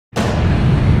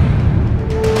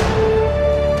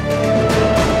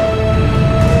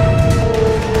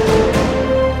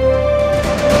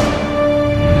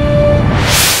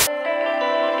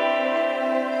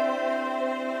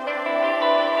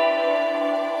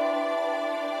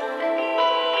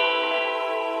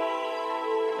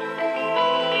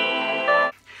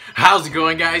How's it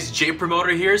going, guys? Jay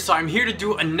Promoter here. So I'm here to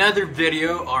do another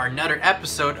video or another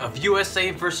episode of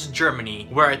USA versus Germany,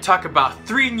 where I talk about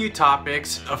 3 new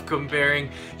topics of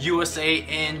comparing USA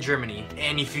and Germany.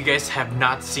 And if you guys have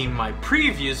not seen my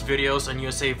previous videos on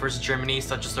USA versus Germany,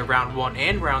 such as the round 1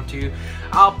 and round 2,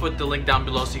 I'll put the link down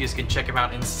below so you guys can check them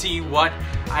out and see what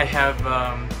I have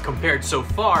compared so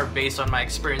far based on my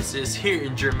experiences here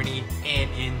in Germany and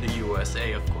in the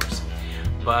USA, of course.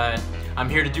 But I'm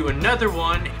here to do another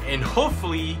one, and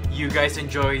hopefully you guys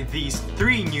enjoy these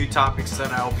 3 new topics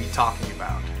that I'll be talking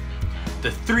about.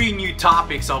 The 3 new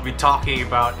topics I'll be talking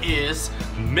about is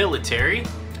military,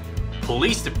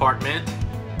 police department,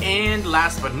 and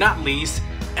last but not least,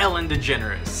 Ellen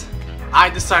DeGeneres. I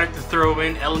decided to throw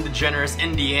in Ellen DeGeneres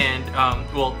in the end.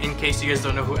 Well, in case you guys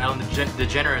don't know who Ellen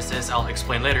DeGeneres is, I'll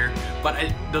explain later.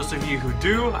 But those of you who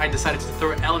do, I decided to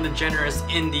throw Ellen DeGeneres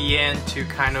in the end to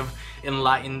kind of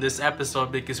enlighten this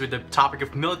episode, because with the topic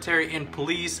of military and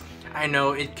police, I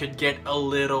know it could get a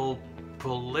little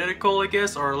political, I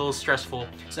guess, or a little stressful.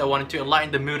 So I wanted to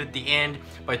enlighten the mood at the end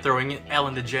by throwing in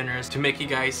Ellen DeGeneres to make you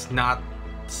guys not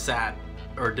sad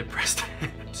or depressed.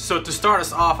 So to start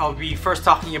us off, I'll be first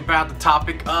talking about the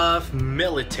topic of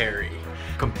military,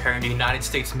 comparing the United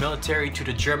States military to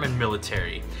the German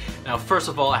military. Now, first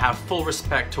of all, I have full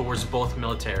respect towards both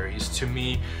militaries. To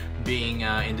me, being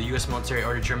in the US military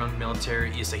or the German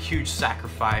military is a huge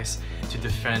sacrifice to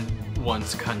defend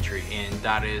one's country, and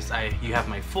that is, you have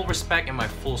my full respect and my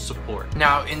full support.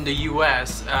 Now, in the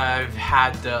US, I've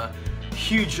had the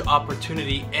huge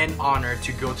opportunity and honor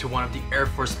to go to one of the Air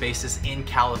Force bases in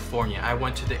California. I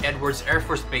went to the Edwards Air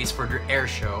Force Base for their air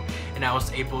show, and I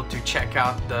was able to check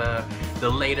out the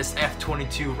latest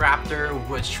F-22 Raptor,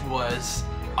 which was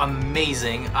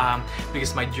amazing,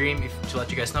 because my dream, to let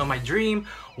you guys know, my dream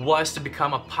was to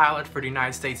become a pilot for the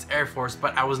United States Air Force,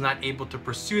 but I was not able to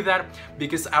pursue that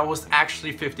because I was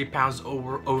actually 50 pounds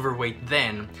overweight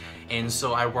then, and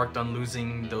so I worked on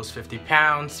losing those 50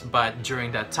 pounds. But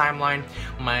during that timeline,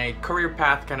 my career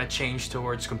path kind of changed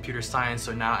towards computer science,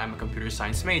 so now I'm a computer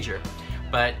science major.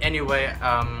 But anyway,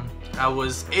 I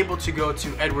was able to go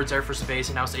to Edwards Air Force Base,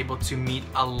 and I was able to meet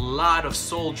a lot of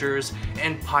soldiers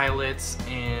and pilots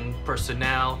and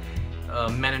personnel,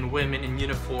 men and women in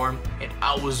uniform, and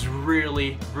I was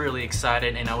really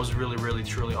excited, and I was really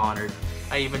truly honored.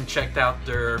 I even checked out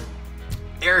their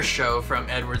air show from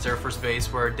Edwards Air Force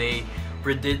Base, where they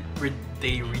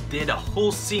redid a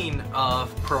whole scene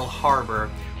of Pearl Harbor,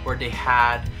 where they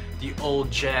had the old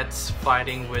jets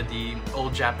fighting with the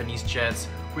old Japanese jets,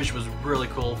 which was really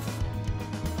cool.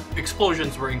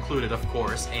 Explosions were included, of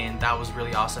course, and that was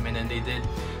really awesome. And then they did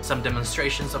some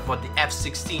demonstrations of what the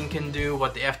F-16 can do,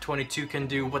 what the F-22 can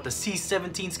do, what the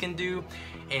C-17s can do,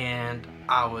 and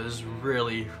I was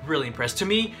really impressed. To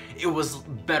me, it was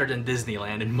better than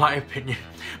Disneyland, in my opinion,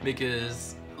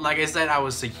 because like I said, I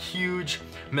was a huge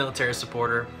military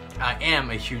supporter. I am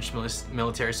a huge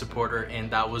military supporter, and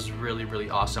that was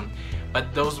really awesome.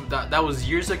 But that was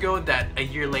years ago. That a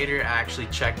year later, I actually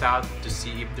checked out to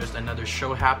see if there's another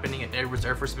show happening at Edwards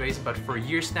Air Force Base. But for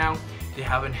years now, they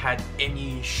haven't had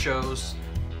any shows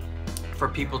for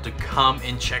people to come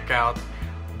and check out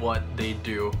what they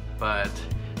do. But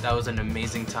that was an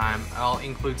amazing time. I'll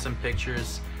include some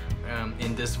pictures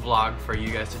in this vlog for you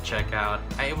guys to check out.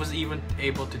 I was even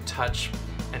able to touch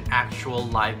an actual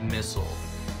live missile,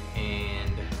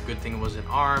 and good thing it wasn't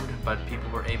armed, but people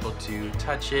were able to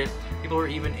touch it. People were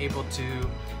even able to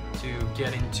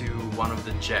get into one of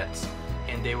the jets,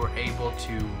 and they were able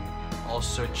to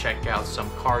also check out some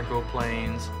cargo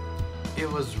planes. It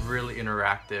was really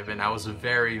interactive, and I was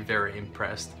very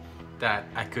impressed that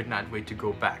I could not wait to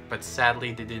go back. But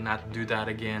sadly, they did not do that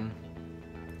again,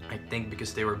 I think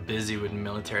because they were busy with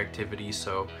military activities.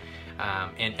 So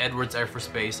and Edwards Air Force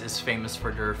Base is famous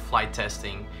for their flight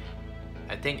testing.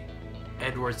 I think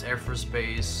Edwards Air Force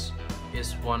Base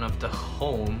is one of the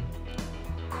home,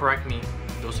 correct me,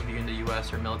 those of you in the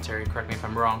US or military, correct me if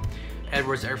I'm wrong,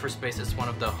 Edwards Air Force Base is one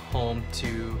of the home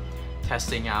to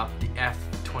testing out the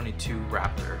F-22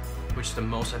 Raptor, which is the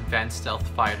most advanced stealth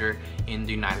fighter in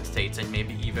the United States and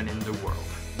maybe even in the world.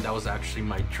 That was actually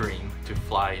my dream, to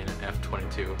fly in an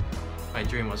F-22. My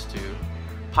dream was to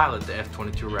pilot the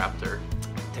F-22 Raptor.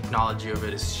 Technology of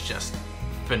it is just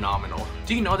phenomenal.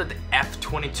 Do you know that the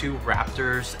F-22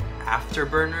 Raptor's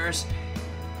afterburners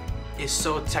is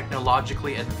so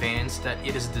technologically advanced that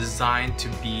it is designed to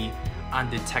be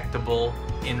undetectable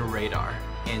in radar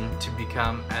and to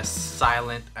become as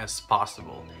silent as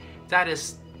possible? That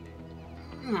is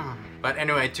But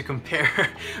anyway, to compare,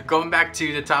 going back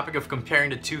to the topic of comparing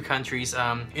the two countries,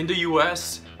 in the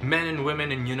US, men and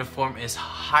women in uniform is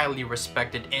highly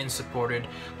respected and supported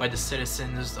by the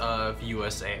citizens of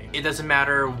USA. It doesn't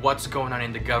matter what's going on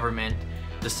in the government,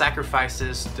 the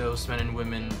sacrifices those men and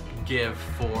women give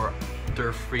for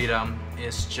their freedom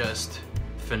is just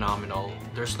phenomenal.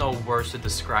 There's no words to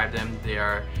describe them. They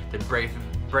are the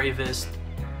bravest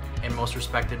and most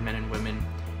respected men and women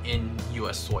in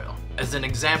US soil. As an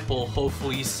example,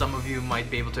 hopefully some of you might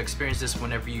be able to experience this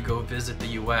whenever you go visit the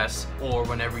US or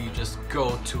whenever you just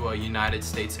go to a United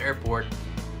States airport.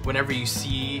 Whenever you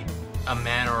see a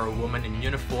man or a woman in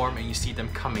uniform and you see them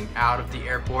coming out of the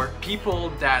airport, people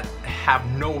that have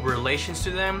no relations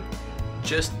to them,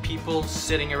 just people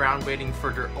sitting around waiting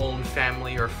for their own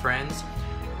family or friends,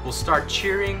 will start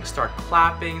cheering, start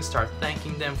clapping, start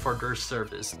thanking them for their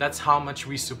service. That's how much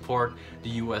we support the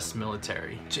US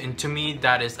military. And to me,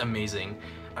 that is amazing.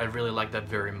 I really like that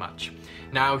very much.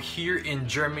 Now here in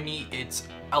Germany, it's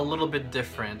a little bit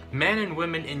different. Men and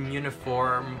women in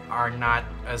uniform are not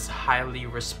as highly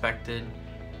respected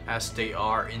as they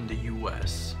are in the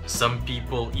US. Some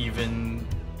people even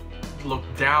look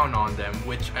down on them,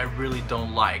 which I really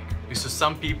don't like. So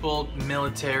some people,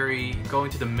 going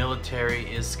to the military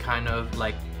is kind of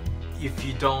like, if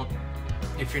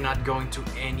you're not going to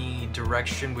any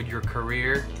direction with your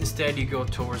career, instead you go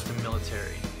towards the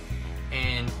military.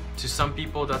 And to some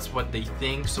people that's what they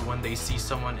think, so when they see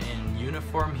someone in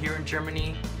uniform here in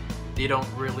Germany, they don't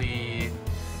really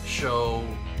show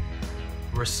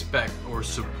respect or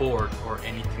support or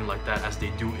anything like that as they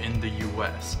do in the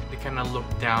US. They kind of look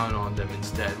down on them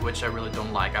instead, which I really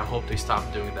don't like. I hope they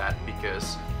stop doing that,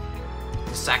 because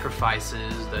the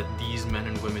sacrifices that these men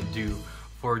and women do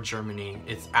for Germany,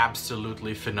 it's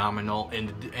absolutely phenomenal,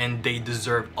 and they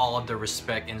deserve all of the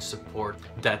respect and support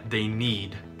that they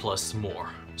need, plus more.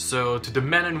 So to the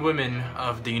men and women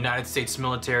of the United States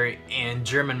military and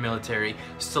German military,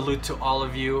 salute to all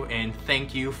of you and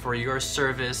thank you for your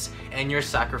service and your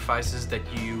sacrifices that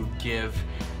you give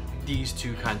these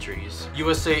two countries.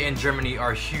 USA and Germany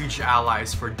are huge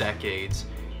allies for decades,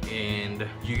 and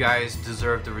you guys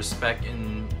deserve the respect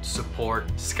and support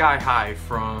sky high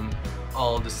from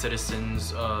all the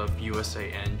citizens of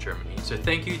USA and Germany. So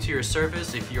thank you to your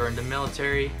service if you're in the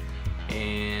military,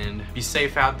 and be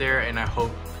safe out there, and I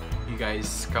hope you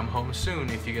guys come home soon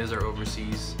if you guys are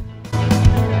overseas.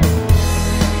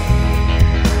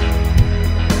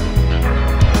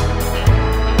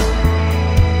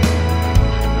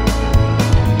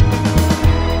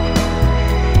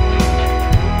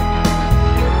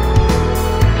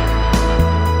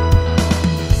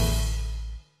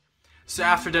 So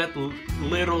after that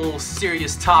little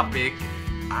serious topic,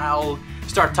 I'll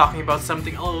start talking about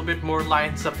something a little bit more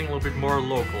light, something a little bit more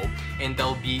local, and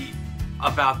that'll be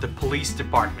about the police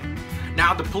department.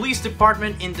 Now, the police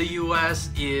department in the US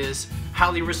is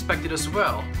highly respected as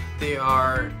well. They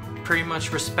are pretty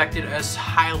much respected as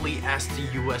highly as the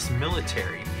US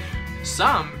military.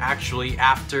 Some actually,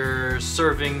 after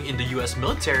serving in the US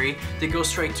military, they go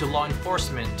straight to law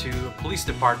enforcement, to police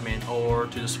department, or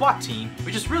to the SWAT team,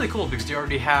 which is really cool because they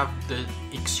already have the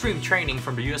extreme training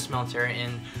from the US military,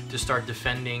 and to start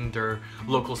defending their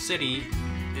local city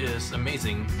is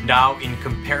amazing. Now, in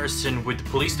comparison with the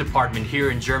police department here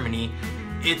in Germany,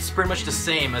 it's pretty much the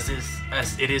same as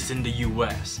it is in the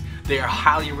US. They are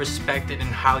highly respected and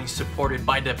highly supported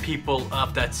by the people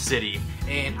of that city.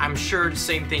 And I'm sure the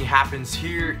same thing happens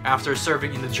here. After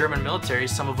serving in the German military,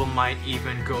 some of them might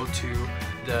even go to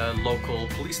the local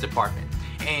police department.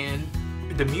 And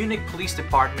the Munich Police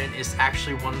Department is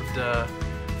actually one of the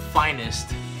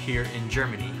finest here in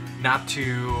Germany. Not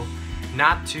to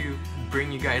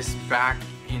bring you guys back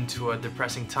into a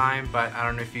depressing time, but I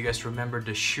don't know if you guys remember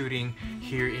the shooting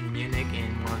here in Munich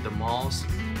in one of the malls.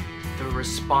 The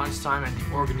response time and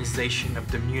the organization of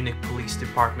the Munich Police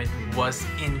Department was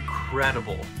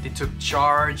incredible. They took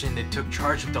charge, and they took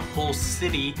charge of the whole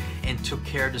city and took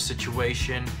care of the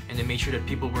situation, and they made sure that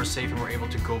people were safe and were able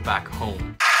to go back home.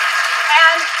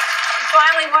 And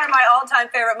finally, one of my all-time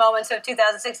favorite moments of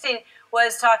 2016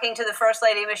 was talking to the First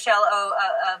Lady, Michelle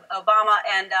Obama,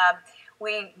 and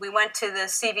we went to the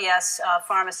CVS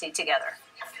pharmacy together.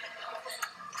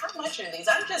 How much are these?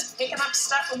 I'm just picking up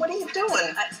stuff. What are you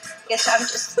doing? Yes, I'm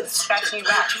just scratching your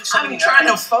back. I'm trying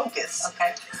to focus.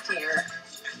 Okay. Here.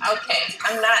 Okay,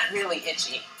 I'm not really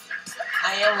itchy.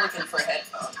 I am looking for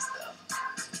headphones, though.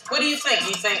 What do you think?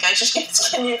 You think I just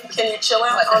can you chill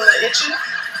out on the itching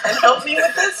and help me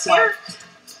with this here?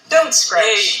 Don't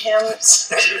scratch him.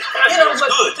 You know,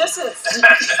 but this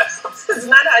is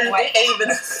not how you behave in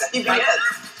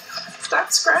CVS. Stop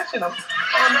scratching him.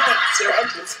 Oh no, Sarah,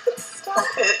 just stop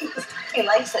it. He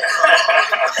likes it.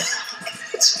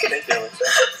 It's ridiculous.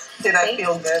 Did I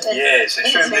feel good? Yes, it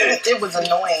sure did. It was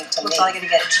annoying to me. Looks like I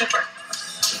gotta get it cheaper.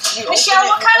 You Michelle, open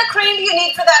what it, kind of cream do you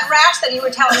need for that rash that you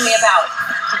were telling me about?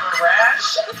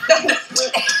 rash?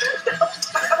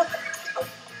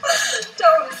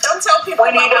 Don't tell people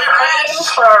We about need a my cream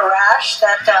rash. for a rash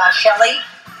that Shelly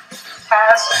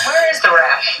has. Where is the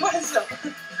rash? What is it?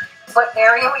 What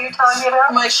area were you telling me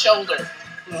about? My shoulder.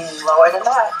 Lower than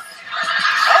that.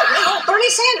 Oh, Bernie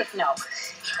Sanders. No.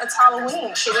 It's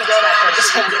Halloween. Should we go that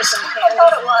way? I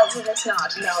thought it was, and it's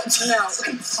not. No, it's not.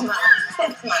 It's not.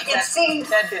 It seemed.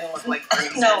 That didn't look like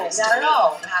Bernie No, Sanders not to at me.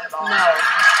 all. Not at all. No.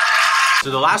 So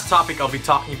the last topic I'll be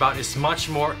talking about is much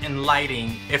more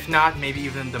enlightening, if not maybe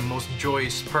even the most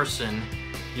joyous person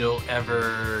you'll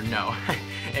ever know.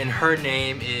 And her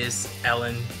name is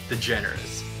Ellen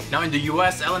DeGeneres. Now in the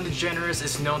US, Ellen DeGeneres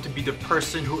is known to be the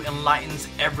person who enlightens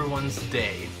everyone's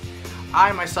day.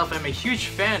 I myself am a huge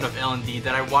fan of Ellen D,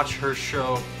 that I watch her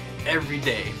show every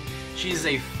day. She's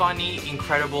a funny,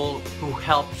 incredible, who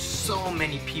helps so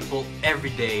many people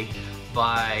every day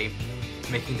by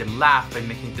making them laugh, by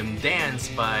making them dance,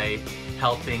 by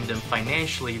helping them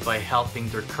financially, by helping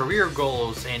their career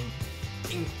goals, and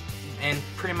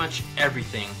pretty much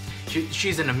everything.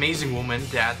 She's an amazing woman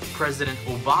that President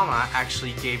Obama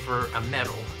actually gave her a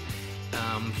medal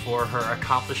for her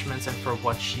accomplishments and for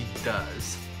what she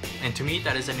does. And to me,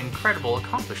 that is an incredible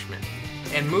accomplishment.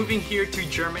 And moving here to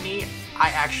Germany, I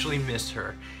actually miss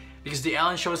her, because the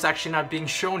Ellen Show is actually not being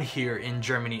shown here in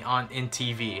Germany in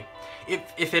TV.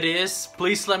 If it is,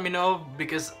 please let me know,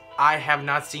 because I have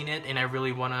not seen it and I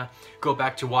really want to go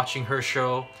back to watching her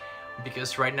show,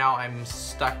 because right now I'm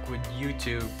stuck with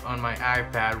YouTube on my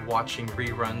iPad watching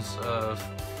reruns of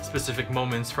specific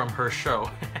moments from her show.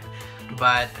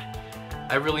 But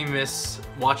I really miss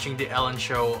watching the Ellen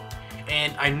Show,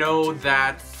 and I know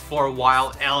that for a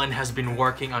while Ellen has been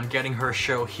working on getting her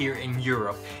show here in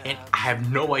Europe, and I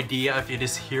have no idea if it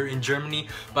is here in Germany,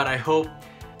 but I hope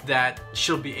that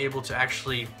she'll be able to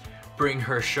actually bring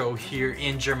her show here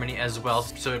in Germany as well,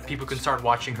 so that people can start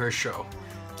watching her show.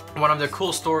 One of the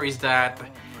cool stories that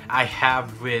I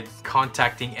have with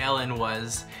contacting Ellen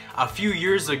was a few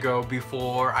years ago,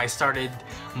 before I started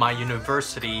my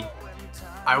university.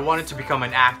 I wanted to become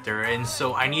an actor, and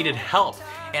so I needed help,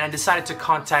 and I decided to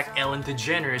contact Ellen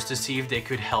DeGeneres to see if they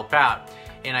could help out.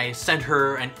 And I sent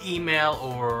her an email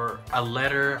or a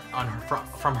letter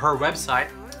from her website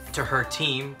to her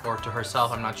team, or to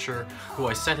herself, I'm not sure who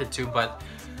I sent it to, but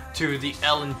to the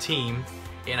Ellen team.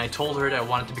 And I told her that I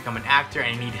wanted to become an actor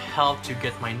and I need help to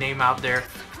get my name out there.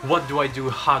 What do I do?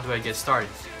 How do I get started?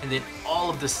 And then all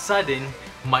of a sudden,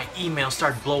 my email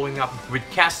started blowing up with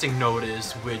casting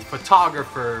notice, with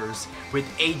photographers, with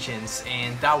agents,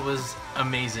 and that was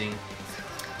amazing.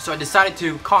 So I decided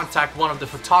to contact one of the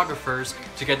photographers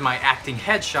to get my acting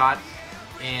headshot.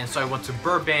 And so I went to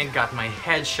Burbank, got my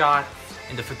headshot,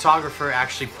 and the photographer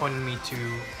actually pointed me to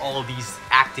all these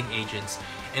acting agents.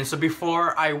 And so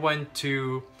before I went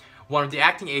to one of the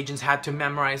acting agents, had to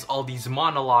memorize all these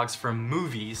monologues from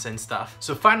movies and stuff.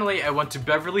 So finally I went to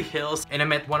Beverly Hills and I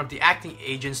met one of the acting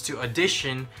agents to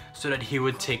audition so that he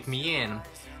would take me in.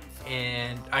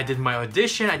 And I did my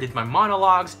audition, I did my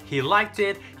monologues, he liked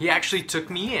it, he actually took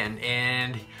me in,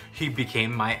 and he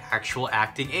became my actual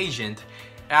acting agent.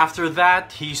 After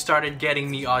that, he started getting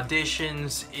me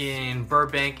auditions in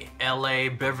Burbank, LA,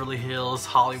 Beverly Hills,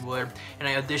 Hollywood, and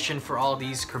I auditioned for all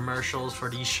these commercials for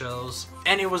these shows.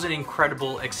 And it was an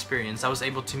incredible experience. I was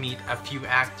able to meet a few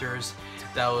actors.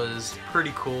 That was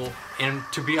pretty cool. And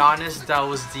to be honest, that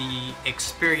was the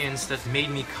experience that made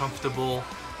me comfortable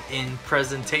in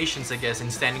presentations, I guess, in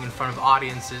standing in front of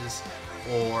audiences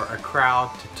or a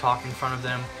crowd to talk in front of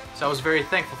them. So I was very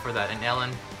thankful for that. And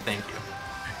Ellen, thank you.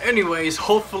 Anyways,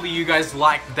 hopefully you guys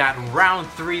liked that round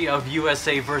 3 of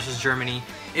USA versus Germany.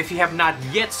 If you have not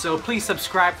yet so, please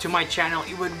subscribe to my channel.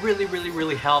 It would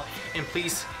really help. And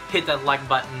please hit that like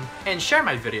button and share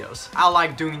my videos. I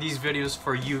like doing these videos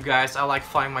for you guys. I like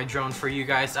flying my drone for you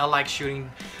guys. I like shooting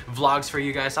vlogs for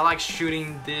you guys. I like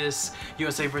shooting this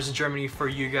USA versus Germany for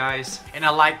you guys. And I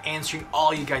like answering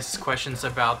all you guys' questions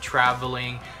about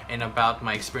traveling and about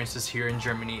my experiences here in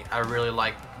Germany. I really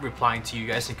like replying to you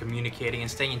guys and communicating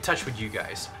and staying in touch with you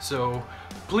guys. So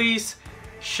please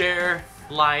share,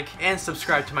 like, and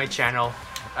subscribe to my channel.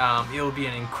 It will be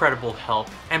an incredible help.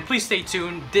 And please stay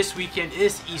tuned. This weekend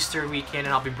is Easter weekend, and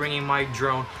I'll be bringing my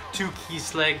drone to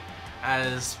Kisleg,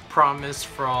 as promised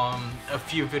from a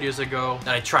few videos ago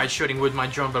that I tried shooting with my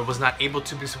drone but was not able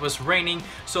to because it was raining.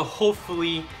 So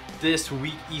hopefully this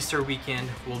week, Easter weekend,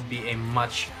 will be a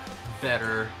much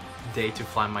better day to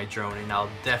fly my drone, and I'll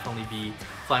definitely be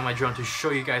flying my drone to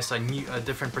show you guys a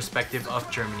different perspective of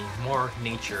Germany, more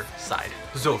nature side.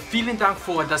 So, vielen Dank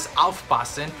für das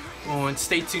Aufpassen und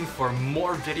stay tuned for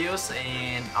more videos,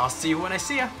 and I'll see you when I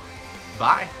see ya.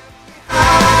 Bye!